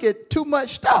to look at too much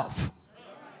stuff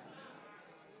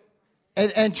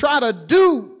and try to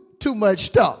do too much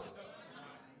stuff.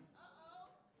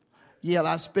 Yeah,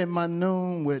 I spend my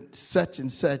noon with such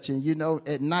and such, and you know,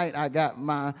 at night I got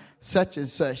my such and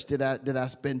such that I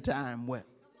spend time with.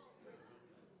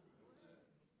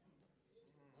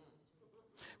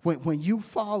 When you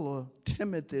follow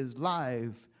Timothy's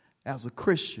life as a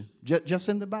Christian, just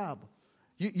in the Bible,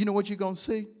 you know what you're going to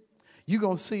see? You're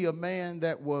going to see a man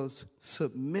that was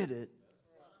submitted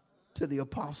to the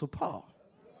Apostle Paul.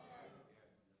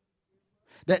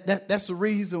 That's the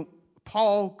reason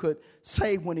Paul could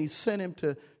say when he sent him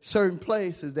to certain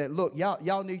places that, look,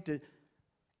 y'all need to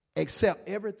accept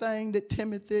everything that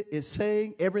Timothy is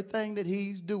saying, everything that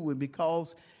he's doing,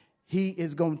 because he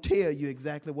is going to tell you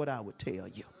exactly what I would tell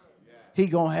you. He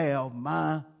going to have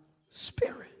my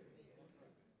spirit.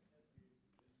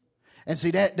 And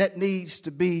see, that needs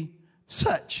to be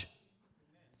such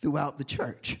throughout the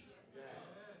church.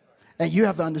 And you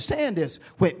have to understand this.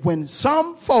 When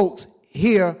some folks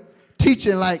hear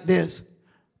teaching like this,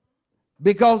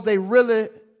 because they really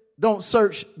don't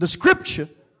search the scripture,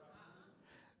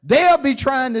 they'll be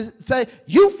trying to say,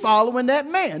 you following that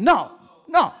man. No.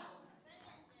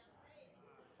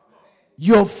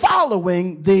 you're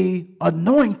following the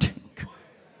anointing.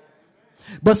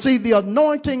 But see, the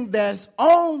anointing that's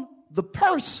on the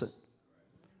person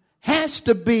has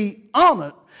to be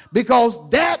honored, because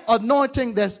that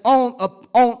anointing that's on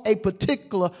a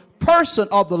particular person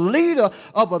or the leader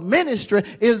of a ministry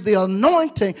is the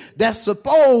anointing that's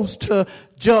supposed to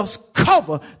just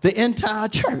cover the entire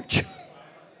church.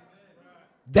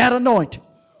 That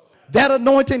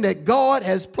anointing that God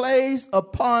has placed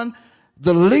upon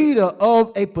the leader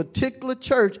of a particular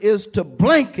church is to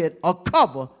blanket or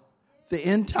cover the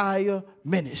entire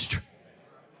ministry.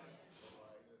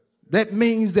 That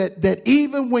means that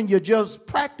even when you're just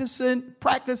practicing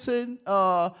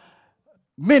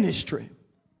ministry,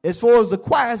 as far as the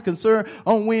choir is concerned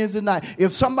on Wednesday night,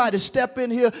 if somebody step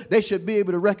in here, they should be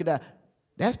able to recognize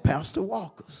that's Pastor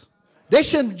Walker's. They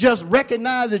shouldn't just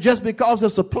recognize it just because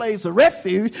it's a place of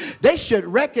refuge. They should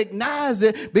recognize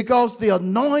it because the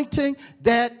anointing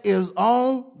that is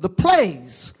on the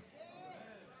place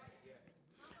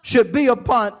should be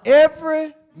upon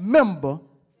every member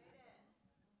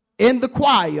in the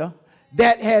choir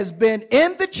that has been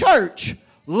in the church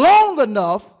long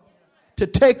enough to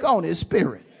take on his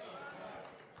spirit.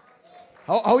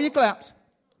 Hold your claps.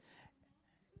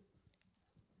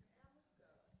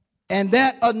 And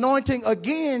that anointing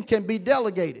again can be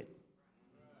delegated.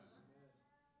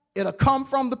 It'll come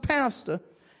from the pastor.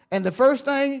 And the first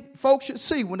thing folks should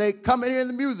see when they come in here in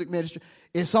the music ministry,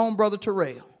 it's on Brother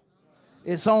Terrell.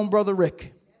 It's on Brother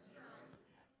Rick.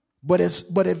 But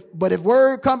if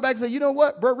word come back and say, you know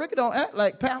what, Brother Ricky don't act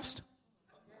like pastor.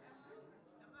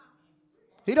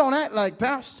 He don't act like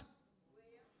pastor.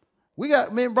 Me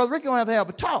and Brother Ricky gonna have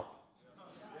a talk.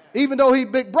 Even though he's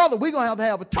big brother, we're gonna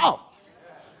have a talk.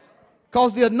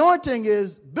 Because the anointing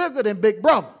is bigger than big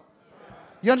brother.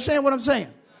 You understand what I'm saying?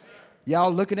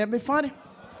 Y'all looking at me funny?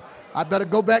 I better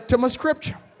go back to my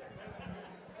scripture.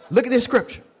 Look at this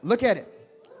scripture. Look at it.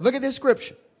 Look at this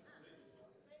scripture.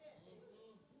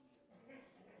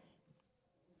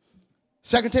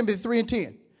 2 Timothy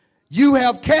 3:10. You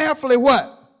have carefully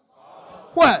what?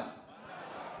 What?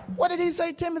 What did he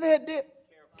say Timothy had did?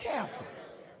 Careful.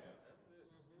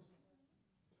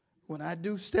 When I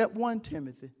do step 1,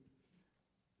 Timothy,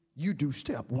 you do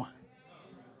step 1.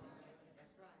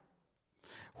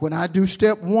 When I do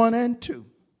step 1 and 2,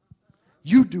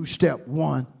 you do step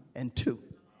 1 and 2.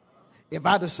 If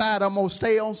I decide I'm going to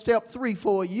stay on step 3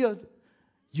 for a year,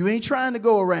 you ain't trying to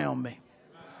go around me.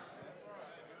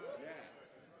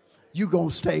 You're going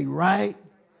to stay right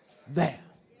there.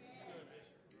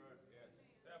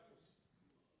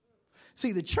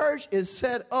 See, the church is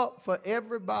set up for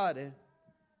everybody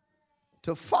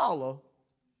to follow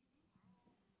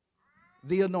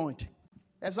the anointing.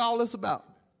 That's all it's about.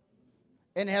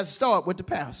 And it has to start with the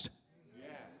pastor.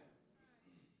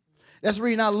 That's the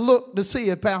reason I look to see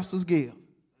if pastors give.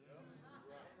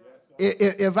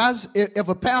 If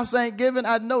a pastor ain't giving,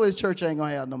 I know his church ain't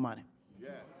going to have no money.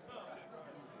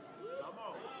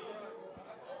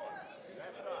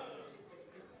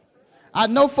 I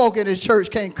know folk in his church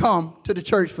can't come to the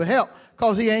church for help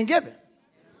because he ain't giving.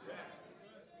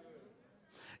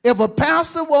 If a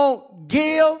pastor won't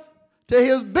give to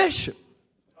his bishop,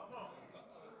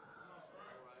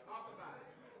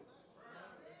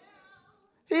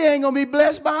 he ain't going to be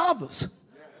blessed by others.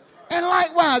 And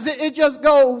likewise, it just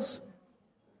goes.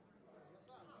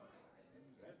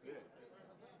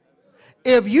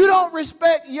 If you don't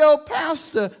respect your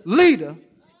pastor leader,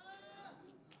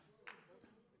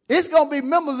 it's going to be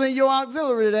members in your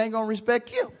auxiliary that ain't going to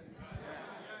respect you.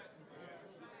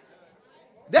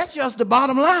 That's just the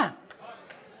bottom line.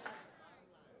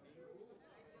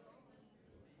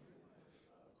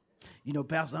 You know,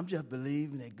 Pastor, I'm just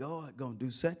believing that God going to do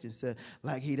such and such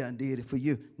like he done did it for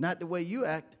you. Not the way you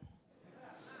act.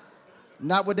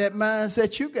 Not with that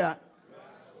mindset you got.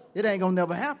 It ain't going to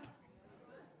never happen.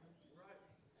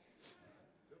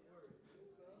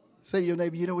 Say to your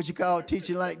neighbor, you know what you call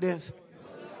teaching like this?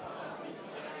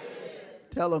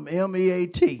 Tell them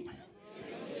MEAT.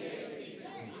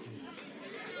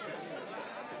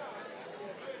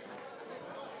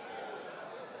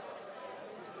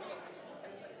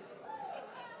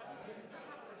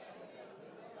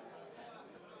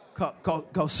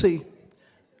 Because see,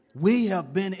 we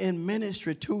have been in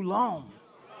ministry too long.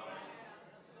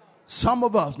 Some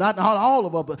of us, not all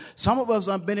of us, but some of us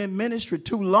have been in ministry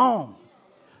too long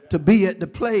to be at the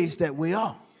place that we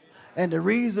are. And the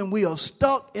reason we are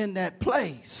stuck in that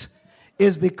place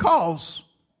is because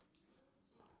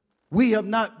we have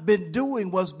not been doing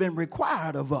what's been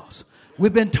required of us.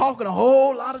 We've been talking a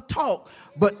whole lot of talk,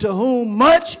 but to whom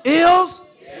much is,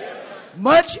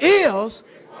 much is.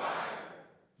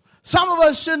 Some of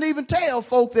us shouldn't even tell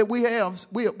folk that we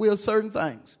are certain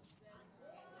things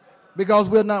because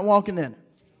we're not walking in it.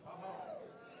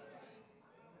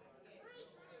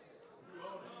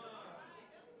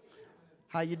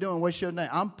 How you doing? What's your name?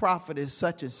 I'm prophetess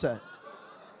such and such.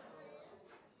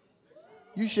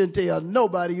 You shouldn't tell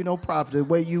nobody you know prophet the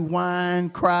way you whine,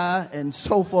 cry, and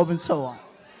so forth and so on.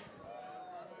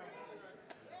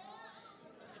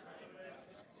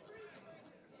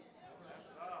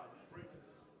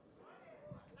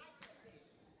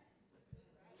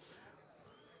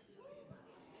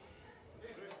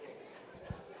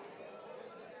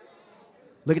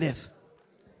 Look at this.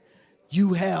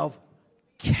 You have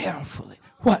carefully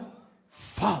what?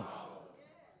 Follow.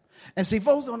 And see,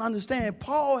 folks don't understand.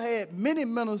 Paul had many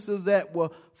ministers that were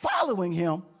following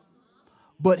him,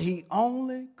 but he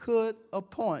only could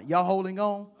appoint, y'all holding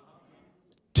on,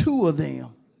 2 of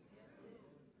them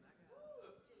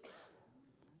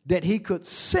that he could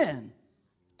send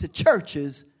to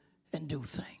churches and do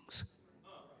things.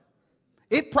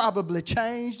 It probably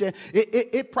changed.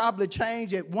 It probably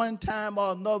changed at one time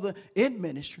or another in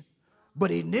ministry.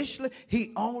 But initially,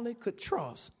 he only could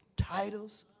trust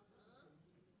Titus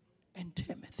and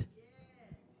Timothy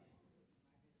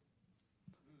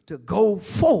to go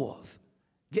forth,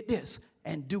 get this,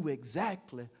 and do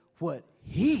exactly what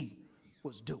he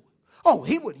was doing. Oh,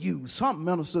 he would use some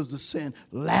ministers to send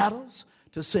ladders,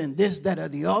 to send this, that, or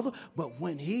the other. But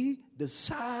when he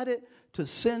decided to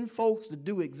send folks to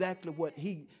do exactly what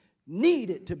he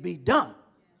needed to be done,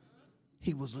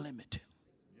 he was limited.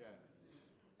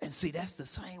 And see, that's the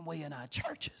same way in our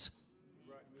churches.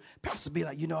 Pastor be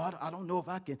like, I don't know if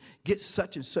I can get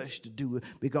such and such to do it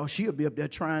because she'll be up there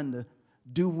trying to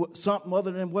do something other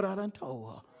than what I done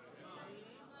told her.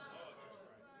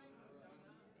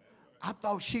 I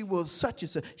thought she was such and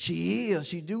such. She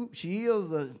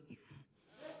is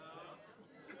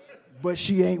but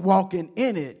she ain't walking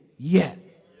in it yet.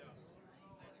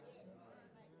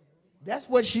 That's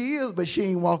what she is, but she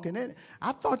ain't walking in it.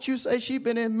 I thought you say she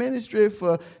been in ministry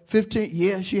for 15 years.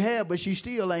 Yeah, she had, but she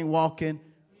still ain't walking.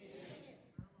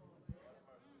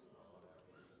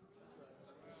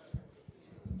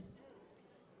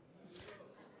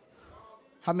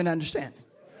 How many understand?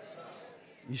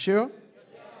 You sure?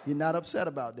 You're not upset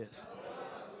about this?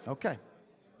 Okay.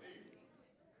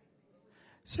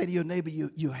 Say to your neighbor,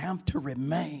 you have to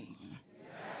remain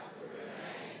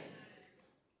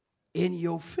in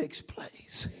your fixed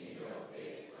place.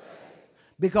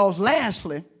 Because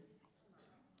lastly,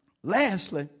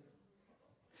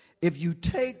 if you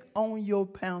take on your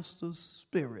pastor's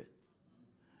spirit,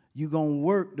 you're going to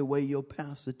work the way your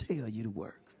pastor tell you to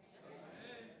work.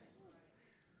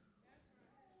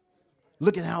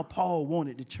 Look at how Paul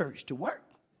wanted the church to work.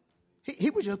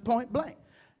 He was just point blank.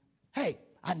 Hey,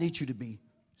 I need you to be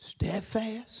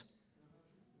steadfast,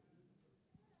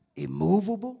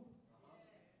 immovable,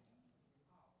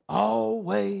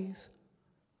 always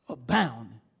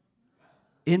abounding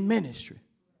in ministry.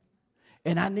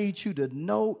 And I need you to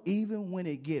know, even when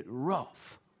it get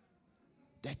rough,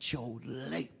 that your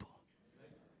labor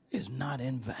is not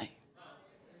in vain.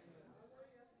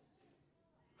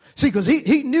 See, because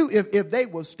he knew if they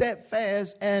were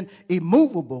steadfast and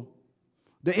immovable,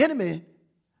 the enemy,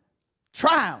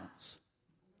 trials,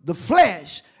 the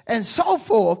flesh, and so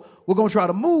forth were going to try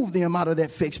to move them out of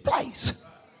that fixed place.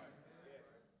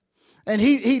 And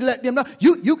he let them know,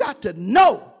 you got to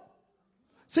know.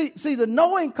 See, the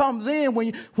knowing comes in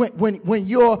when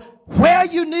you're where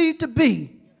you need to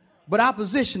be, but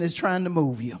opposition is trying to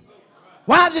move you.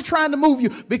 Why is it trying to move you?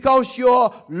 Because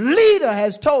your leader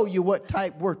has told you what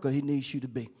type worker he needs you to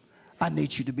be. I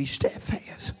need you to be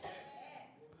steadfast.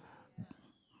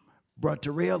 Brother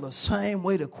Terrell, the same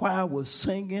way the choir was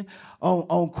singing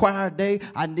on choir day,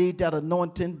 I need that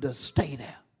anointing to stay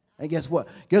there. And guess what?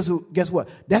 Guess what?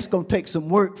 That's going to take some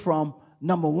work from,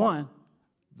 number one,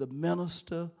 the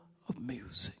minister of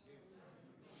music.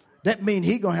 That means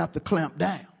he's going to have to clamp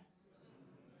down.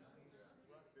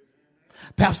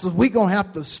 Pastors, we're going to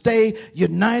have to stay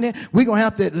united. We're going to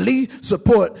have to at least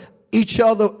support each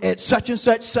other at such and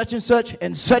such, such and such,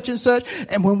 and such and such.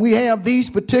 And when we have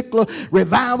these particular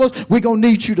revivals, we're going to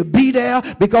need you to be there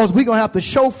because we're going to have to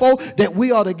show folk that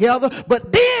we are together.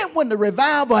 But then when the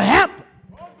revival happens,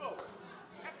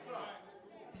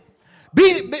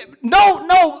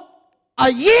 know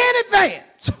a year in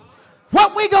advance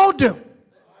what we going to do.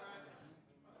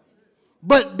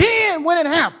 But then when it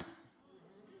happens,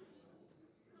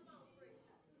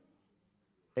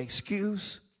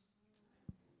 excuse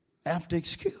after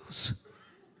excuse.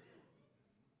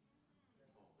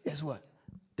 Guess what?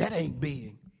 That ain't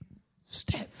being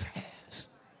steadfast.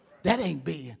 That ain't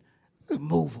being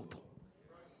immovable.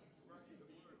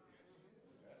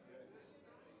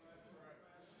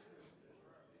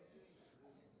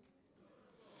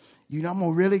 You know, I'm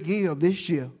going to really give this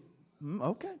year.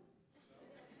 Okay.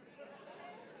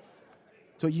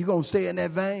 So you're going to stay in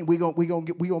that vein? We're going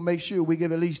to make sure we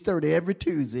give at least 30 every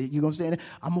Tuesday. You're going to stay in that?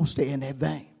 I'm going to stay in that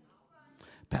vein.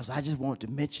 Pastor, I just wanted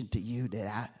to mention to you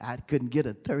that I couldn't get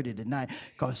a 30 tonight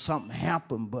because something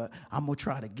happened, but I'm going to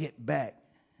try to get back.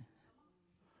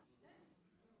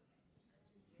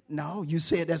 No, you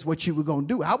said that's what you were going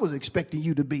to do. I was expecting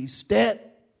you to be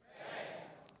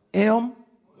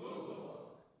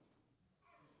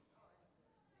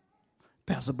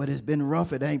Pastor, but it's been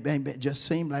rough. It ain't just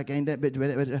seemed like ain't that bit.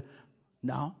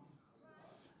 No.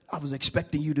 I was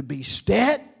expecting you to be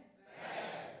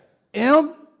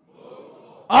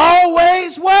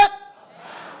always what?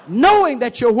 Knowing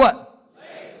that you're what?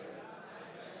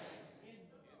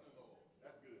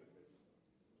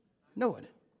 Knowing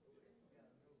it.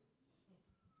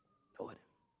 Knowing it.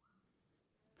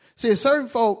 See, a certain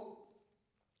folk,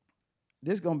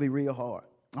 this is going to be real hard.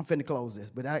 I'm finna close this,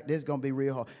 but this is going to be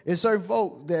real hard. It's certain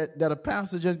folk that a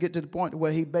pastor just get to the point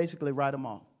where he basically write them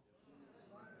off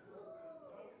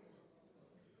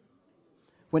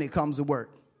when it comes to work.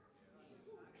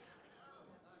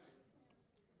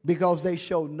 Because they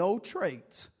show no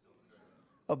traits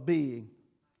of being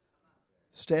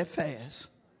steadfast,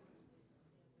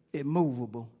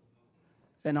 immovable,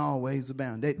 and always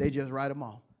abound. They just write them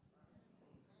off.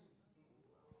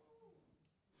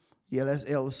 Yeah, that's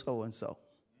Elder so-and-so.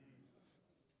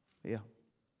 Yeah.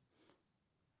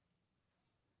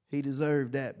 He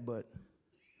deserved that, but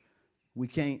we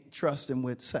can't trust him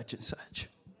with such and such.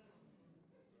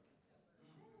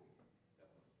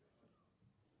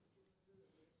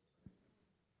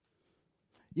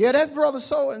 Yeah, that's brother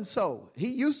so-and-so. He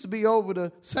used to be over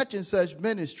the such and such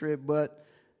ministry, but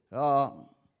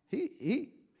he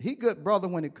good brother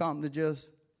when it comes to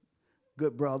just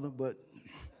good brother, but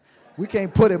we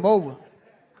can't put him over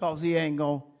because he ain't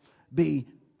going to be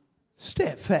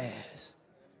steadfast,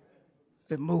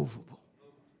 immovable,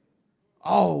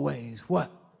 always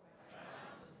what?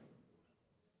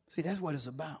 See, that's what it's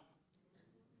about.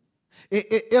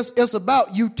 It's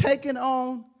about you taking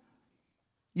on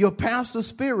your pastor's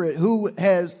spirit who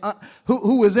is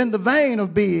in the vein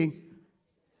of being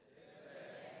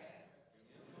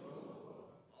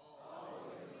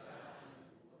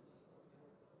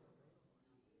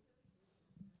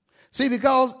See,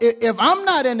 because if I'm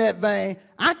not in that vein,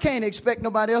 I can't expect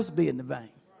nobody else to be in the vein.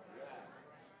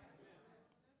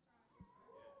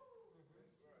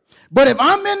 But if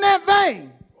I'm in that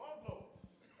vein,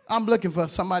 I'm looking for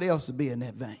somebody else to be in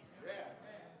that vein.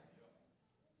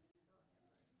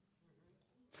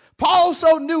 Paul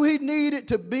so knew he needed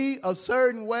to be a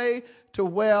certain way to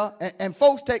where, and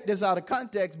folks take this out of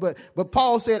context, but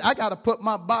Paul said, I got to put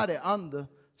my body under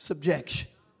subjection.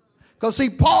 Because see,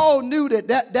 Paul knew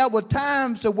that there were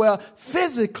times to where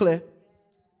physically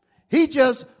he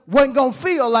just wasn't going to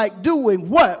feel like doing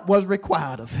what was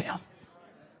required of him.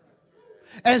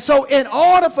 And so in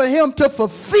order for him to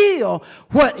fulfill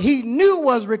what he knew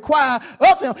was required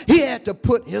of him, he had to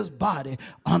put his body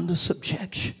under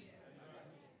subjection.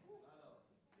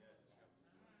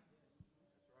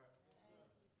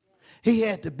 He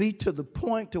had to be to the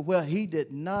point to where he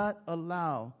did not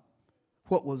allow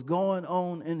what was going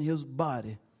on in his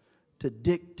body to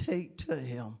dictate to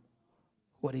him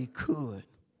what he could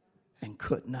and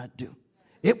could not do.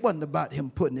 It wasn't about him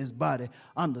putting his body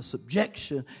under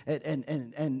subjection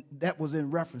and that was in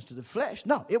reference to the flesh.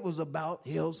 No, it was about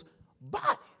his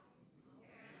body.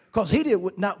 Because he did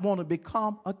not want to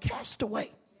become a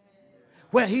castaway,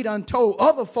 where he done told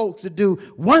other folks to do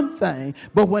one thing,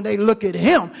 but when they look at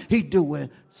him, he doing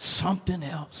something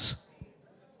else.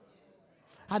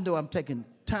 I know I'm taking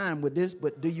time with this,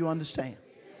 but do you understand?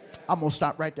 I'm going to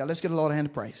stop right there. Let's give the Lord a hand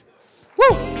of praise.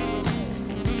 Woo!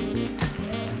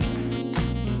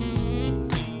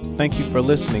 Thank you for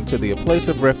listening to the A Place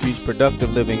of Refuge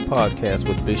Productive Living podcast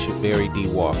with Bishop Barry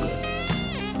D. Walker.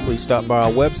 Please stop by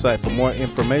our website for more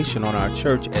information on our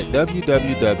church at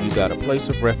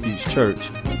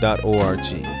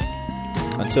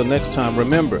www.aplaceofrefugechurch.org. Until next time,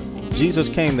 remember, Jesus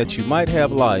came that you might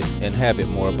have life and have it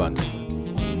more abundantly.